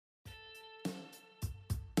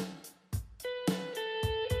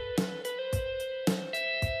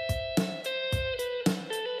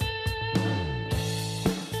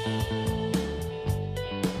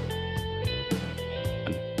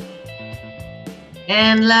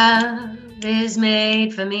And love is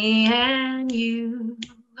made for me and you.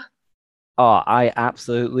 Oh, I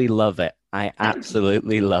absolutely love it. I Thank you.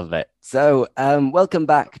 absolutely love it. So, welcome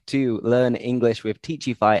back to Learn English with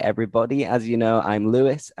Teachify, everybody. As you know, I'm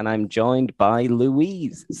Lewis and I'm joined by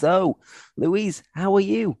Louise. So, Louise, how are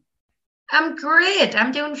you? I'm great.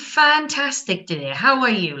 I'm doing fantastic today. How are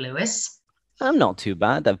you, Lewis? I'm not too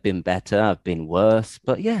bad. I've been better, I've been worse,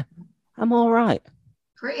 but yeah, I'm all right.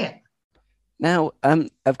 Great. Now,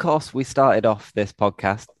 of course, we started off this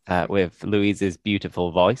podcast with Louise's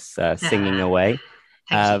beautiful voice singing away.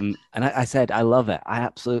 Thank you. And I said, I love it. I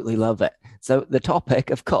absolutely love it. So, the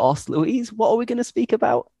topic, of course, Louise, what are we going to speak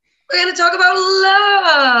about? We're going to talk about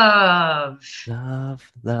love.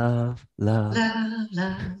 Love, love, love. Love,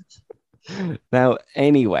 love. Now,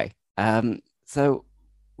 anyway, so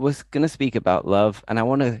we're going to speak about love, and I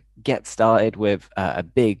want to get started with a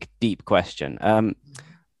big, deep question.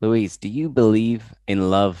 Louise, do you believe in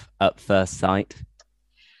love at first sight?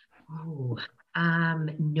 Oh,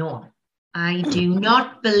 no, I do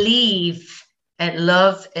not believe at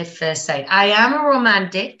love at first sight. I am a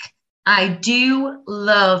romantic. I do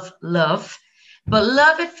love love, but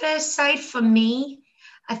love at first sight for me,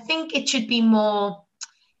 I think it should be more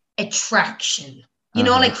attraction. Uh-huh.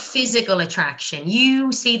 Like physical attraction.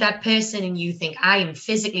 You see that person and you think, I am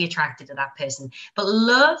physically attracted to that person. But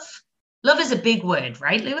love is a big word,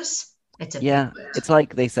 right, Lewis? It's a big Yeah, word. it's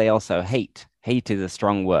like they say also hate. Hate is a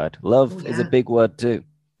strong word. Oh, Love is a yeah. big word too.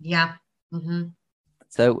 Yeah. Hmm.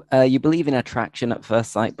 So you believe in attraction at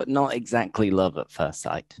first sight, but not exactly love at first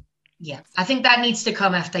sight. Yeah. I think that needs to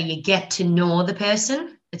come after you get to know the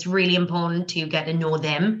person. It's really important to get to know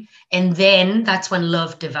them. And then that's when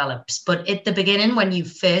love develops. But at the beginning, when you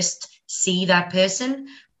first see that person,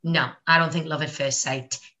 no, I don't think love at first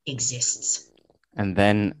sight exists. And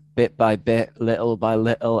then bit by bit, little by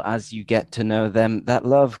little, as you get to know them, that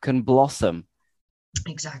love can blossom.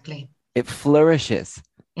 Exactly. It flourishes.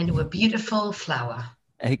 Into a beautiful flower.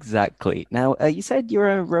 Exactly. Now, you said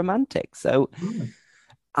you're a romantic. So Mm.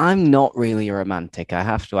 I'm not really a romantic, I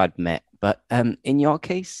have to admit. But in your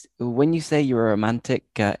case, when you say you're a romantic,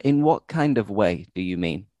 in what kind of way do you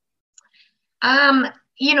mean? Um,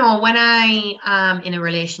 when I am in a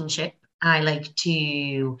relationship, I like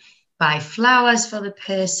to buy flowers for the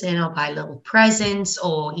person or buy little presents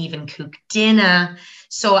or even cook dinner.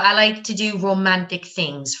 So I like to do romantic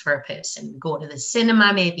things for a person. Go to the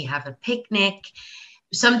cinema, maybe have a picnic,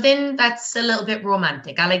 something that's a little bit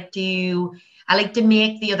romantic. I like to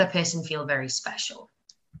make the other person feel very special.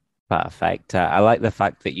 Perfect. I like the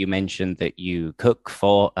fact that you mentioned that you cook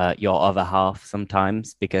for your other half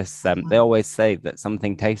sometimes because they Mhm. always say that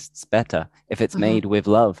something tastes better if it's made Mhm. with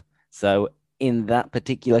love. So, in that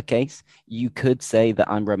particular case, you could say that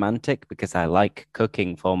I'm romantic because I like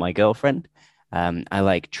cooking for my girlfriend. I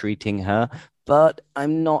like treating her, but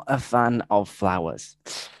I'm not a fan of flowers.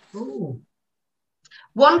 Ooh.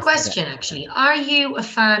 One I say that. question, actually. Are you a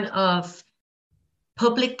fan of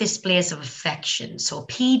public displays of affection, so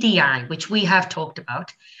PDI, which we have talked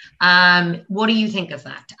about? What do you think of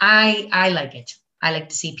that? I like it. I like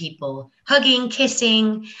to see people hugging,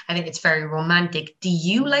 kissing. I think it's very romantic. Do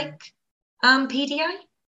you like PDI?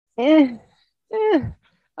 Eh, eh.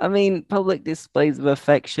 I mean, public displays of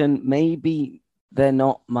affection, maybe they're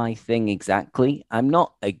not my thing exactly. I'm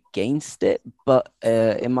not against it, but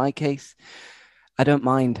in my case, I don't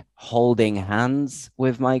mind holding hands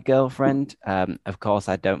with my girlfriend. Of course,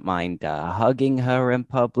 I don't mind hugging her in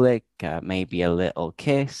public, maybe a little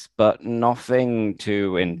kiss, but nothing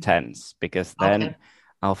too intense because then Okay.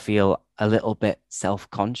 I'll feel a little bit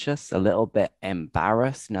self-conscious, a little bit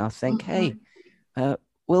embarrassed, and I'll think, hey, Mhm. uh,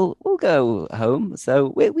 we'll go home.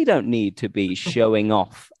 So we don't need to be showing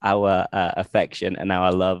off our affection and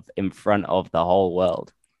our love in front of the whole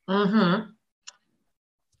world. Hmm.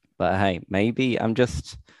 But hey, maybe I'm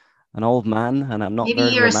just an old man and I'm not Maybe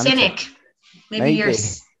very you're a romantic. cynic. Maybe you're Maybe,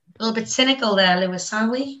 a little bit cynical there, Lewis, are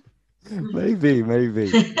we? maybe.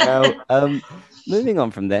 Now, moving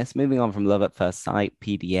on from this, moving on from love at first sight,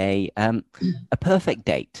 PDA, a perfect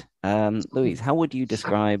date. Louise, how would you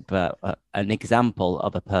describe an example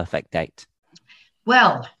of a perfect date?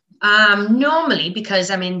 Well, normally, because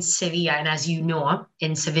I'm in Sevilla, and as you know,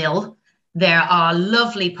 in Seville, there are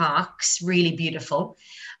lovely parks, really beautiful,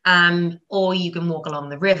 or you can walk along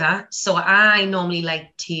the river. So I normally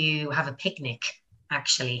like to have a picnic,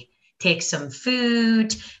 actually. Take some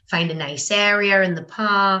food, find a nice area in the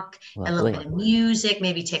park, a little bit Lovely. of music,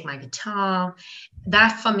 maybe take my guitar.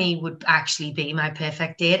 That for me would actually be my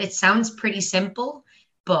perfect date. It sounds pretty simple,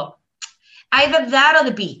 but either that or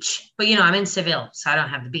the beach. But I'm in Seville, so I don't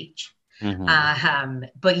have the beach.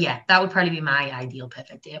 Mhm. But yeah, that would probably be my ideal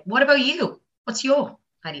perfect date. What about you? What's your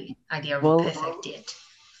idea of a Well, perfect date?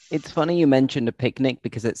 it's funny you mentioned a picnic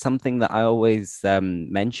because it's something that I always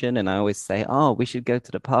mention, and I always say, "Oh, we should go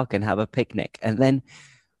to the park and have a picnic." And then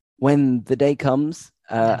when the day comes,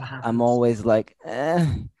 Never I'm happens. always like,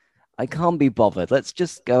 I can't be bothered. Let's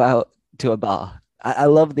just go out to a bar. I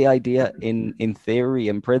love the idea in theory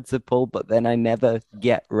and principle, but then I never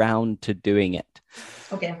get round to doing it.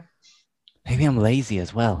 Okay. Maybe I'm lazy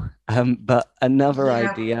as well. But another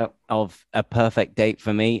Yeah. idea of a perfect date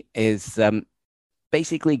for me is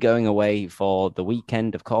basically going away for the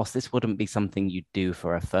weekend. Of course, this wouldn't be something you'd do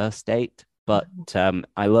for a first date, but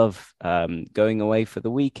I love going away for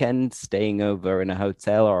the weekend, staying over in a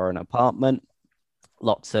hotel or an apartment,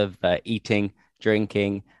 lots of eating,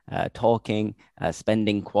 drinking, talking,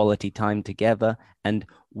 spending quality time together, and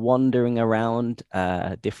wandering around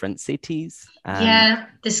different cities. And Yeah.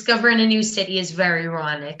 Discovering a new city is very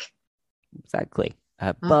romantic. exactly.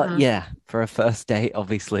 But Hmm. yeah, for a first date,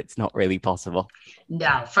 obviously, it's not really possible.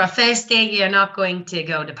 No, for a first date, you're not going to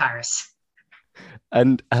go to Paris.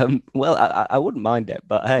 And well, I wouldn't mind it,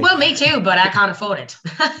 but hey. Well, me too, but I can't afford it.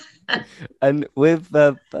 And with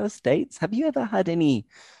first dates, have you ever had any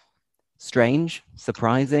strange,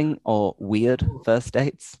 surprising, or weird first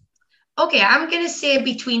dates? Okay, I'm gonna say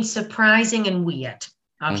between surprising and weird.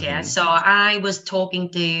 Okay, Hmm. so I was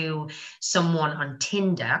talking to someone on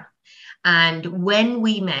Tinder, and when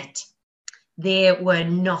we met, there were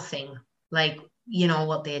nothing like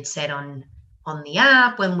what they had said on the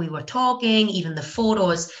app when we were talking, even the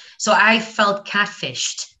photos. So I felt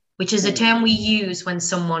catfished, which is a Ooh. term we use when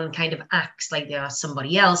someone kind of acts like they are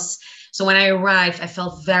somebody else. So when I arrived, I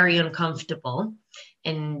felt very uncomfortable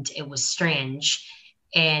and it was strange.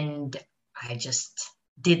 And I just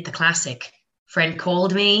did the classic. Friend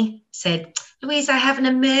called me, said, Louise, I have an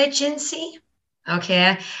emergency.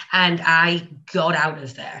 Okay. And I got out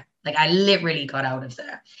of there. Like I literally got out of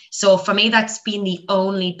there. So for me, that's been the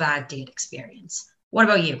only bad date experience. What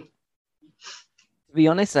about you? To be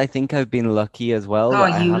honest, I think I've been lucky as well Oh,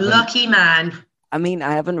 that I you haven't. lucky man. I mean,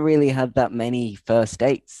 I haven't really had that many first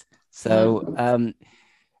dates. So Mm.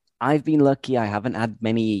 I've been lucky. I haven't had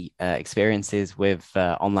many experiences with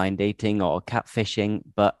online dating or catfishing,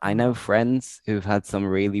 but I know friends who've had some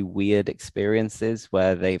really weird experiences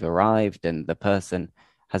where they've arrived and the person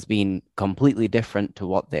has been completely different to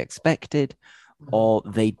what they expected, or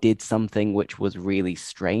they did something which was really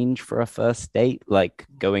strange for a first date, like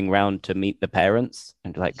going round to meet the parents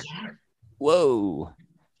and like, Yeah, whoa,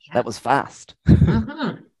 yeah. that was fast.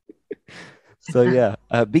 Hmm. So yeah,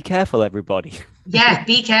 be careful, everybody. Yeah,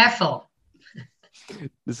 be careful.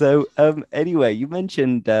 So anyway, you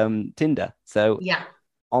mentioned Tinder. So Yeah.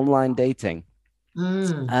 online dating.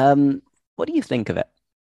 Mm. Um, what do you think of it?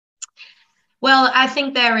 Well, I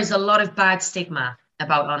think there is a lot of bad stigma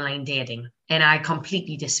about online dating, and I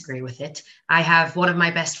completely disagree with it. I have one of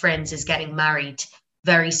my best friends is getting married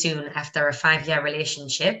very soon after a 5-year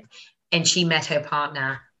relationship, and she met her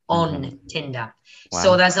partner on Hmm. Tinder.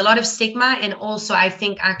 So Wow. there's a lot of stigma, and also I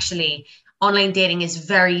think actually online dating is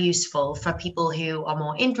very useful for people who are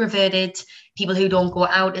more introverted, people who don't go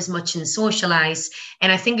out as much and socialize.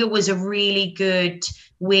 And I think it was a really good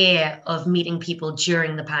way of meeting people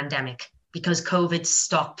during the pandemic because COVID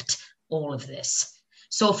stopped all of this.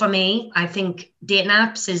 So for me, I think dating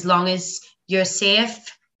apps, as long as you're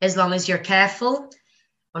safe, as long as you're careful,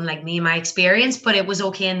 unlike me and my experience, but it was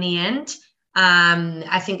okay in the end.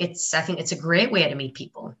 I think it's a great way to meet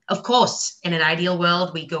people. Of course, in an ideal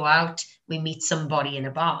world, we go out, we meet somebody in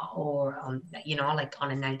a bar or like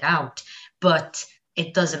on a night out, but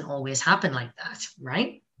it doesn't always happen like that,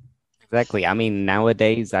 right? Exactly. I mean,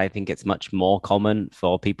 nowadays, I think it's much more common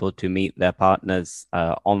for people to meet their partners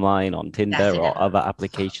online on Tinder or Definitely. other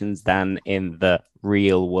applications than in the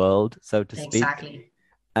real world, so to speak. Exactly.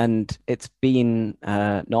 And it's been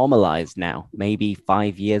normalized now. Maybe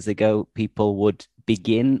 5 years ago, people would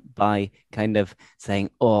begin by kind of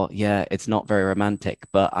saying, "Oh, yeah, it's not very romantic,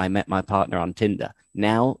 but I met my partner on Tinder."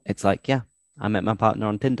 Now it's like, "Yeah, I met my partner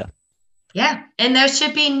on Tinder." Yeah. And there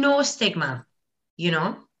should be no stigma, you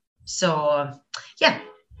know? So, yeah,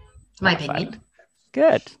 it's my Perfect. opinion.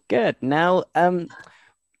 Good, good. Now,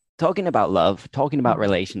 talking about love, talking about Mhm.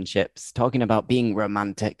 relationships, talking about being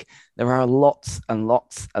romantic, there are lots and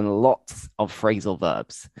lots and lots of phrasal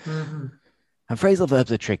verbs. Mhm. And phrasal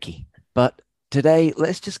verbs are tricky, but today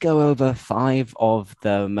let's just go over 5 of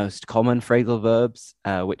the most common phrasal verbs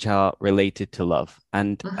which are related to love.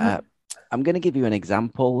 And Mhm. I'm going to give you an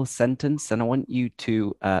example sentence and I want you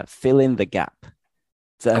to fill in the gap.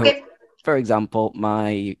 So Okay. for example,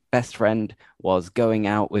 my best friend was going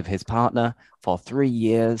out with his partner for 3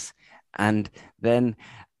 years, and then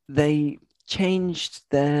they changed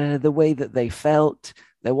the way that they felt.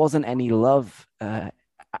 There wasn't any love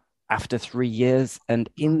after 3 years, and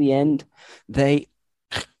in the end, they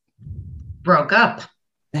Broke up.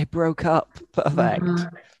 they broke up. Perfect.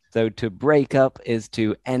 Mhm. So to break up is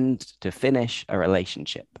to end, to finish a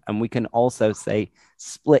relationship, and we can also say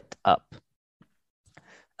split up.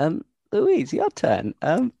 Um, Louise, your turn.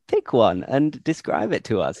 Pick one and describe it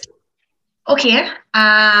to us. Okay.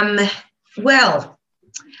 Well,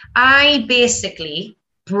 I basically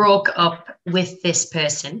broke up with this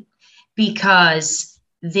person because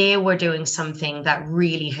they were doing something that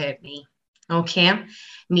really hurt me. Okay.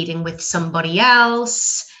 Meeting with somebody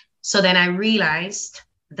else. So then I realized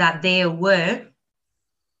that they were,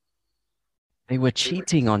 They were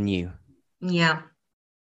cheating on you. yeah.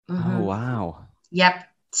 Oh, Hmm. wow. Yep.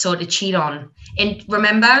 So to cheat on. And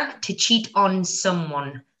remember to cheat on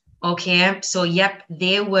someone. Okay. So, yep,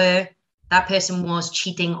 that person was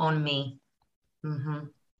cheating on me. Hmm.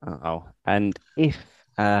 Oh, and if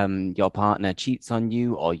your partner cheats on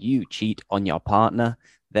you or you cheat on your partner,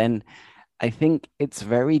 then I think it's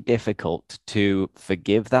very difficult to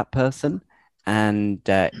forgive that person. And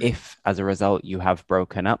if, as a result, you have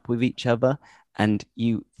broken up with each other and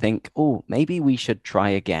you think, oh, maybe we should try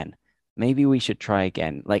again. Maybe we should try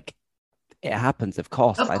again. Like it happens, of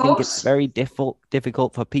course, Of but I think it's course. very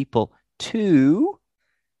difficult for people to.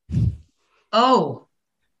 Oh,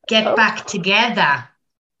 get Oh, back together.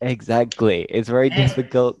 exactly. It's very Eh.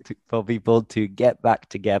 difficult for people to get back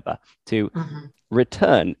together, to Mhm.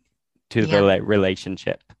 return to the Yeah.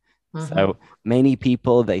 relationship. Hmm. So many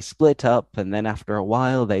people they split up and then after a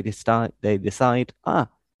while they decide,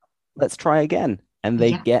 let's try again, and they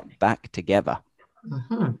Yeah. get back together.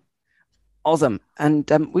 Hmm. Awesome. And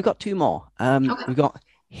we got two more. Okay. We got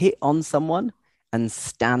hit on someone and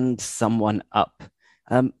stand someone up.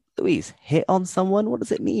 Louise, hit on someone, what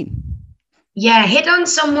does it mean? Yeah, hit on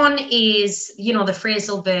someone is, the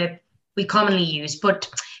phrasal verb we commonly use, but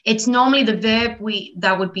it's normally the verb we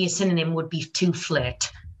that would be a synonym would be to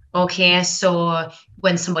flirt. Okay, so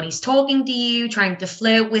when somebody's talking to you, trying to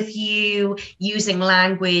flirt with you, using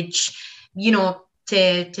language,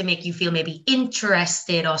 to make you feel maybe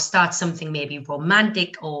interested or start something maybe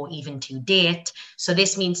romantic or even to date. So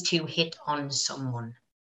this means to hit on someone.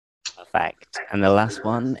 Perfect. And the last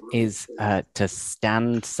one is to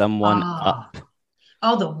stand someone Ah. up.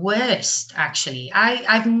 Oh, the worst, actually.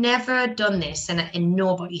 I've never done this, and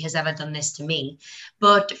nobody has ever done this to me.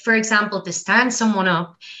 But for example, to stand someone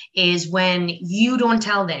up is when you don't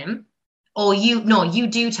tell them, or no, you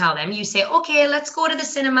do tell them. You say, okay, let's go to the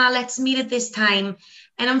cinema, let's meet at this time.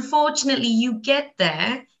 And unfortunately, you get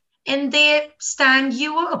there and they stand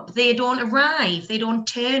you up. They don't arrive, they don't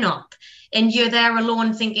turn up. And you're there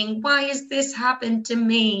alone thinking, why has this happened to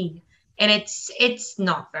me? And it's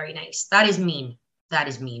not very nice. That is mean. That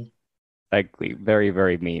is mean. Exactly. Very,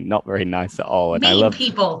 very mean. Not very nice at all. And I Mean love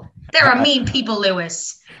people. There are mean people,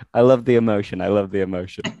 Lewis. I love the emotion. I love the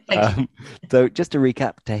emotion. Thank you. So just to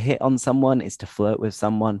recap, to hit on someone is to flirt with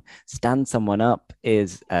someone. Stand someone up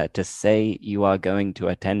is to say you are going to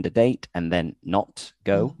attend a date and then not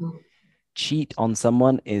go. Mhm. Cheat on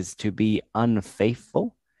someone is to be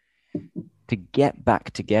unfaithful. To get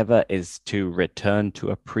back together is to return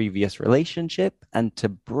to a previous relationship. And to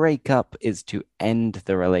break up is to end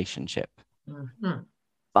the relationship. Mhm.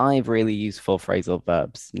 Five really useful phrasal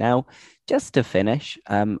verbs. Now, just to finish,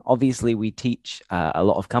 obviously we teach a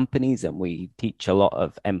lot of companies and we teach a lot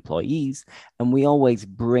of employees, and we always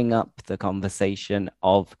bring up the conversation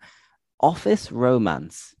of office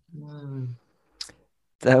romance. Mm.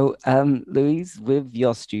 So, Louise, with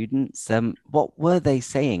your students, what were they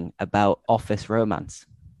saying about office romance?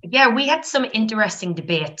 Yeah, we had some interesting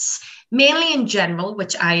debates, mainly in general,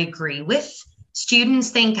 which I agree with.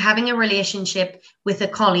 Students think having a relationship with a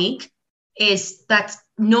colleague that's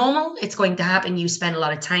normal. It's going to happen. You spend a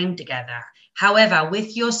lot of time together. However,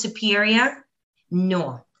 with your superior,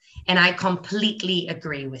 no. And I completely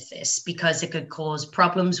agree with this because it could cause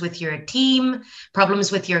problems with your team,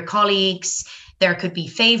 problems with your colleagues. There could be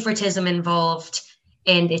favoritism involved,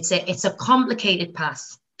 and it's a complicated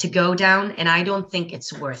path to go down, and I don't think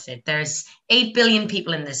it's worth it. There's 8 billion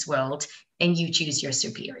people in this world, and you choose your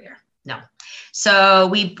superior. No. So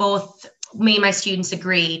me and my students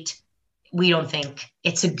agreed, we don't think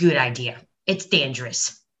it's a good idea. It's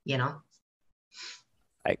dangerous.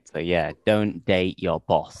 Like, so yeah, don't date your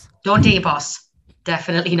boss. Don't date your boss.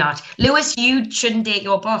 Definitely not. Lewis, you shouldn't date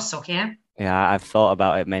your boss, okay? Yeah, I've thought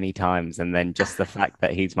about it many times, and then just the fact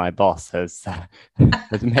that he's my boss has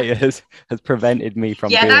prevented me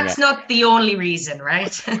from Yeah, doing that's it. not the only reason,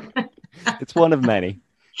 right? It's one of many.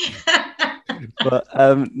 But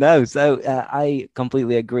no, so I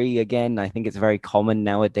completely agree. Again, I think it's very common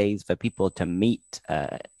nowadays for people to meet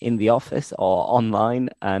in the office or online.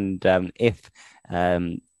 And if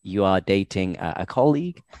you are dating a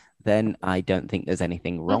colleague, then I don't think there's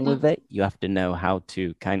anything wrong with it. You have to know how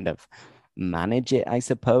to kind of manage it, I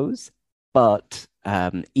suppose. But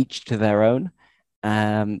each to their own.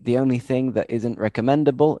 The only thing that isn't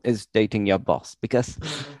recommendable is dating your boss because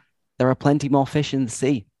there are plenty more fish in the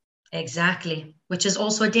sea. Exactly, which is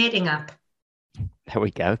also a dating app. There we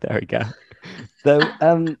go. There we go. So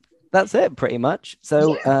that's it pretty much.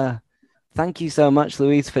 So Yeah. thank you so much,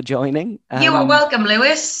 Louise, for joining. You are welcome,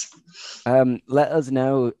 Lewis. Let us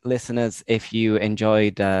know, listeners, if you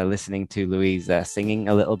enjoyed listening to Louise singing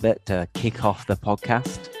a little bit to kick off the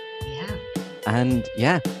podcast. Yeah. And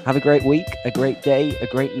yeah, have a great week, a great day, a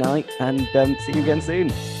great night, and see you again soon.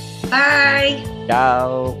 Bye.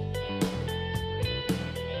 Ciao.